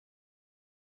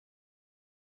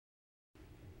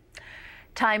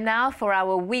Time now for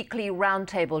our weekly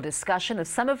roundtable discussion of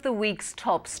some of the week's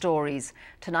top stories.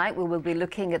 Tonight we will be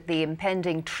looking at the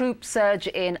impending troop surge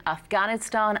in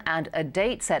Afghanistan and a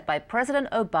date set by President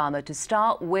Obama to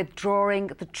start withdrawing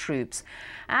the troops.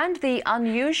 And the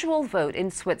unusual vote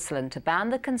in Switzerland to ban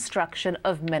the construction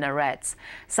of minarets.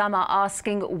 Some are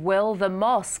asking, will the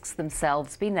mosques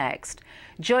themselves be next?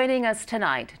 Joining us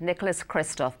tonight,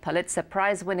 Kristof, Pulitzer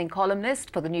Prize-winning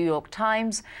columnist for the New York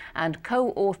Times and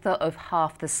co-author of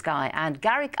Half the Sky, and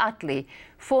Garrick Utley,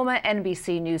 former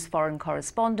NBC News foreign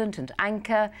correspondent and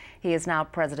anchor. He is now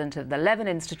president of the Levin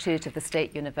Institute of the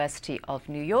State University of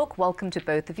New York. Welcome to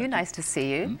both of you. Nice to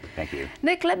see you. Thank you.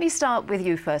 Nick, let me start with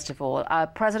you first of all.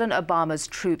 President Obama's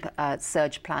troop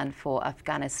surge plan for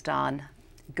Afghanistan,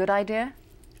 good idea?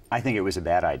 I think it was a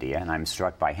bad idea, and I'm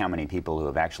struck by how many people who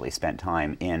have actually spent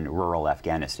time in rural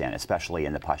Afghanistan, especially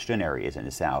in the Pashtun areas in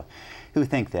the south, who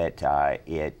think that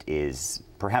it is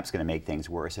perhaps going to make things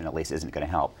worse and at least isn't going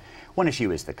to help. One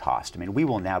issue is the cost. I mean, we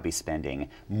will now be spending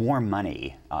more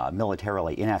money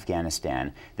militarily in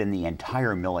Afghanistan than the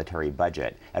entire military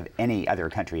budget of any other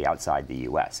country outside the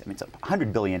U.S. I mean,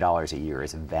 $100 billion a year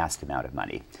is a vast amount of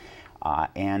money.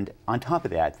 And on top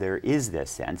of that, there is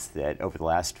this sense that over the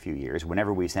last few years,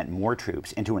 whenever we've sent more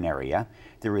troops into an area,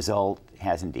 the result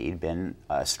has indeed been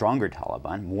a stronger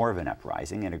Taliban, more of an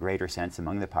uprising, and a greater sense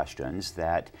among the Pashtuns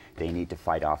that they need to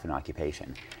fight off an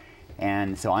occupation.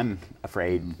 And so I'm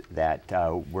afraid that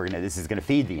this is going to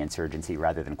feed the insurgency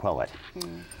rather than quell it. What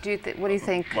do you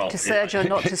think? Well, to surge or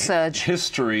not to surge?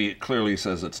 History clearly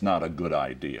says it's not a good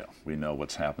idea. We know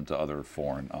what's happened to other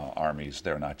foreign armies.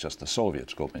 They're not just the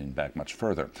Soviets, going back much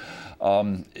further.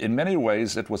 In many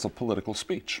ways, it was a political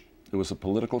speech. It was a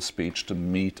political speech to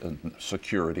meet a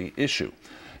security issue.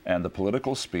 And the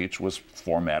political speech was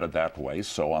formatted that way.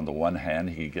 So on the one hand,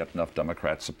 he get enough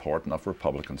Democrat support, enough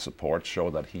Republican support,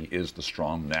 show that he is the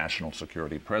strong national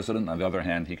security president. On the other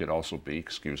hand, he could also be,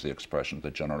 excuse the expression, the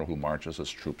general who marches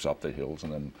his troops up the hills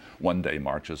and then one day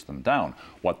marches them down.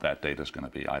 What that date is going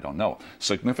to be, I don't know.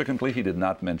 Significantly, he did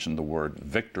not mention the word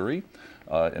victory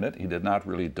in it. He did not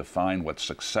really define what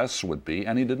success would be,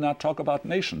 and he did not talk about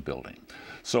nation building.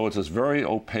 So it's this very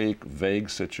opaque, vague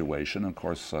situation. Of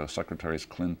course, Secretaries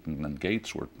Clinton and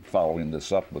Gates were following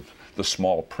this up with the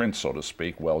small print, so to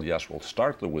speak. Well, yes, we'll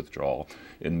start the withdrawal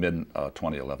in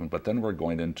mid-2011, but then we're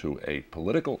going into a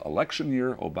political election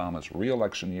year, Obama's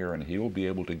re-election year, and he will be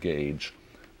able to gauge,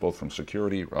 both from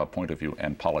security point of view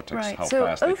and politics, how fast they come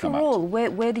out. So overall,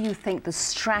 where do you think the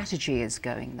strategy is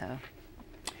going, though?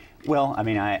 Well, I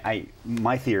mean,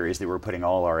 my theory is that we're putting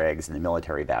all our eggs in the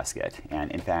military basket.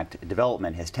 And in fact,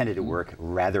 development has tended to work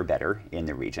rather better in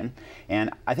the region. And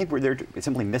I think there are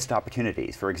simply missed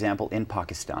opportunities. For example, in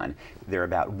Pakistan, there are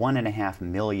about 1.5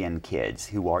 million kids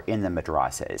who are in the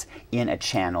madrasas in a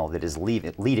channel that is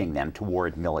leading them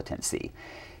toward militancy.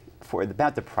 For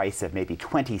about the price of maybe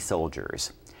 20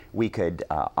 soldiers, we could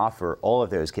offer all of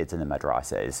those kids in the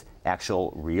madrasas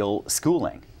actual real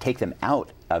schooling, take them out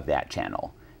of that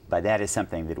channel. But that is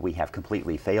something that we have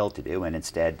completely failed to do, and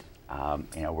instead,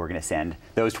 we're going to send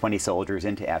those 20 soldiers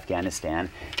into Afghanistan,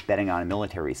 betting on a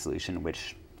military solution,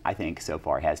 which I think so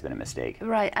far has been a mistake.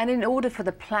 Right, and in order for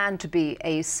the plan to be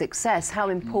a success, how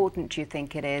important do you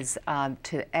think it is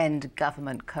to end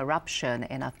government corruption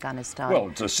in Afghanistan? Well,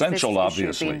 it's essential,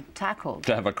 obviously, tackled?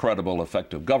 To have a credible,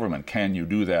 effective government. Can you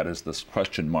do that? Is this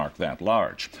question mark that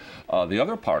large? The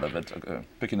other part of it,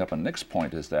 picking up on Nick's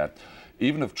point, is that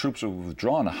even if troops are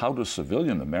withdrawn, how do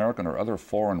civilian, American or other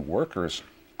foreign workers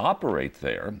operate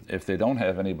there if they don't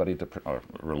have anybody or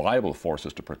reliable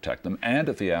forces to protect them, and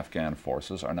if the Afghan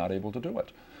forces are not able to do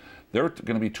it? They're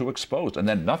going to be too exposed, and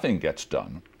then nothing gets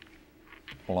done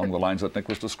along the lines that Nick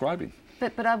was describing.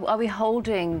 But are we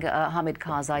holding Hamid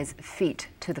Karzai's feet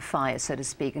to the fire, so to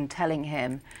speak, and telling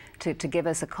him to give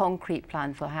us a concrete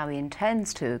plan for how he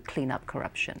intends to clean up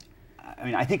corruption? I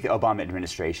mean, I think the Obama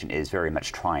administration is very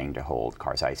much trying to hold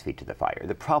Karzai's feet to the fire.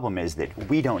 The problem is that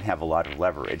we don't have a lot of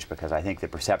leverage, because I think the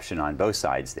perception on both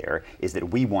sides there is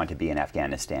that we want to be in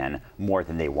Afghanistan more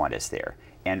than they want us there.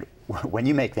 And when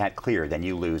you make that clear, then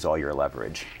you lose all your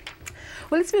leverage.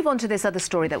 Well, let's move on to this other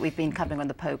story that we've been covering on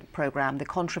the program, the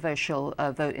controversial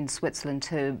vote in Switzerland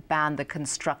to ban the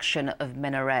construction of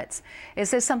minarets.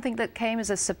 Is this something that came as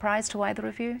a surprise to either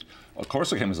of you? Of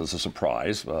course it came as a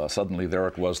surprise. Suddenly there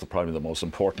it was, probably the most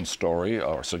important story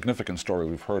or significant story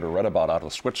we've heard or read about out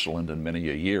of Switzerland in many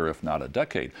a year, if not a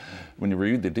decade. When you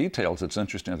read the details, it's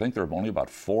interesting. I think there are only about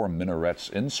 4 minarets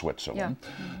in Switzerland,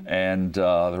 and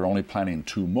they're only planning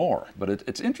 2 more. But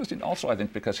it's interesting also, I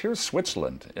think, because here's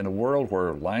Switzerland in a world where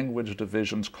where language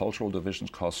divisions, cultural divisions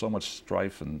cause so much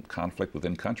strife and conflict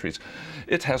within countries.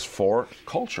 It has 4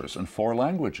 cultures and 4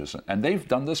 languages, and they've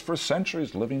done this for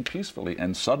centuries, living peacefully,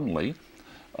 and suddenly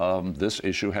this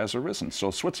issue has arisen.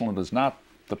 So Switzerland is not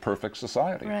the perfect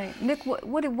society. Right. Nick,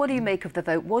 what do you make of the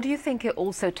vote? What do you think it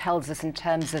also tells us in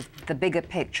terms of the bigger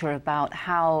picture about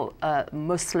how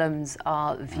Muslims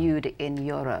are viewed in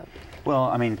Europe? Well,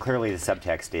 I mean, clearly the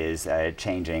subtext is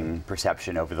changing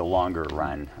perception over the longer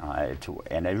run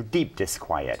and a deep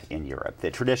disquiet in Europe.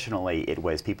 That traditionally it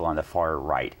was people on the far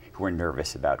right who were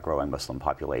nervous about growing Muslim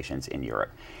populations in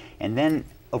Europe. And then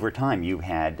over time, you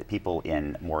had people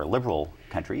in more liberal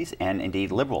countries, and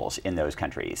indeed liberals in those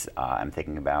countries. I'm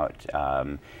thinking about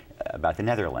the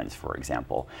Netherlands, for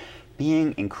example,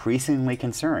 being increasingly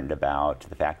concerned about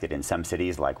the fact that in some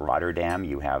cities like Rotterdam,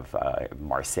 you have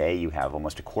Marseille, you have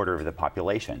almost a quarter of the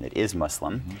population that is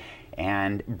Muslim,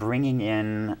 and bringing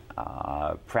in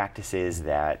practices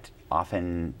that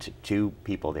often to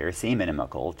people there seem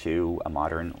inimical to a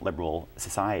modern liberal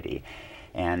society.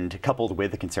 And coupled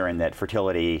with the concern that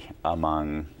fertility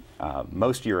among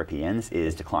most Europeans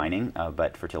is declining,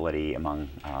 but fertility among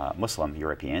Muslim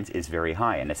Europeans is very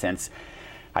high. In a sense,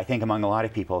 I think among a lot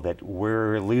of people that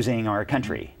we're losing our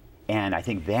country. And I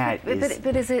think that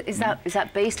But is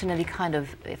that based on any kind of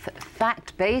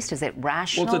fact-based? Is it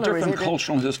rational? Well, it's a different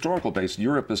cultural and historical base.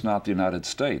 Europe is not the United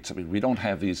States. I mean, we don't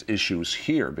have these issues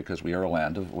here because we are a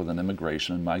land with an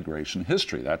immigration and migration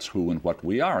history. That's who and what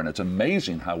we are. And it's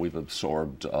amazing how we've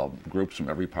absorbed groups from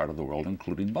every part of the world,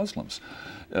 including Muslims,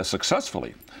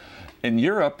 successfully. In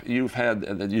Europe, you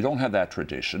don't have that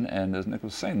tradition, and as Nick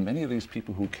was saying, many of these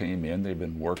people who came in, they've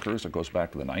been workers. It goes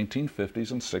back to the 1950s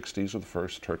and 60s with the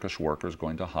first Turkish workers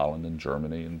going to Holland and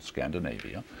Germany and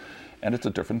Scandinavia, and it's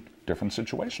a different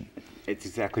situation. It's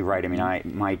exactly right. I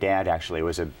mean, my dad actually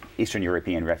was an Eastern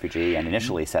European refugee and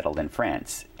initially settled in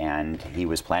France, and he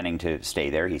was planning to stay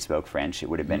there. He spoke French. It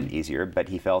would have been easier, but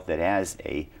he felt that as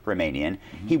a Romanian,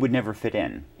 he would never fit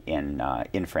in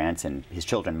France, and his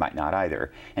children might not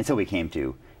either. And so we came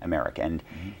to America. And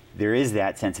there is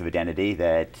that sense of identity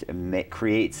that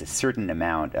creates a certain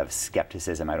amount of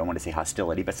skepticism. I don't want to say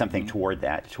hostility, but something toward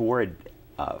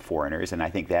foreigners, and I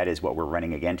think that is what we're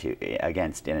running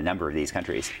against in a number of these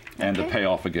countries. And the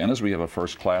payoff again is we have a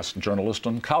first-class journalist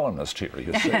and columnist here,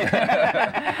 you see.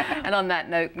 And on that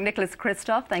note,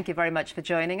 Kristof, thank you very much for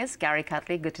joining us. Garrick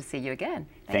Utley, good to see you again.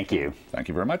 Thank you. Thank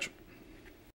you very much.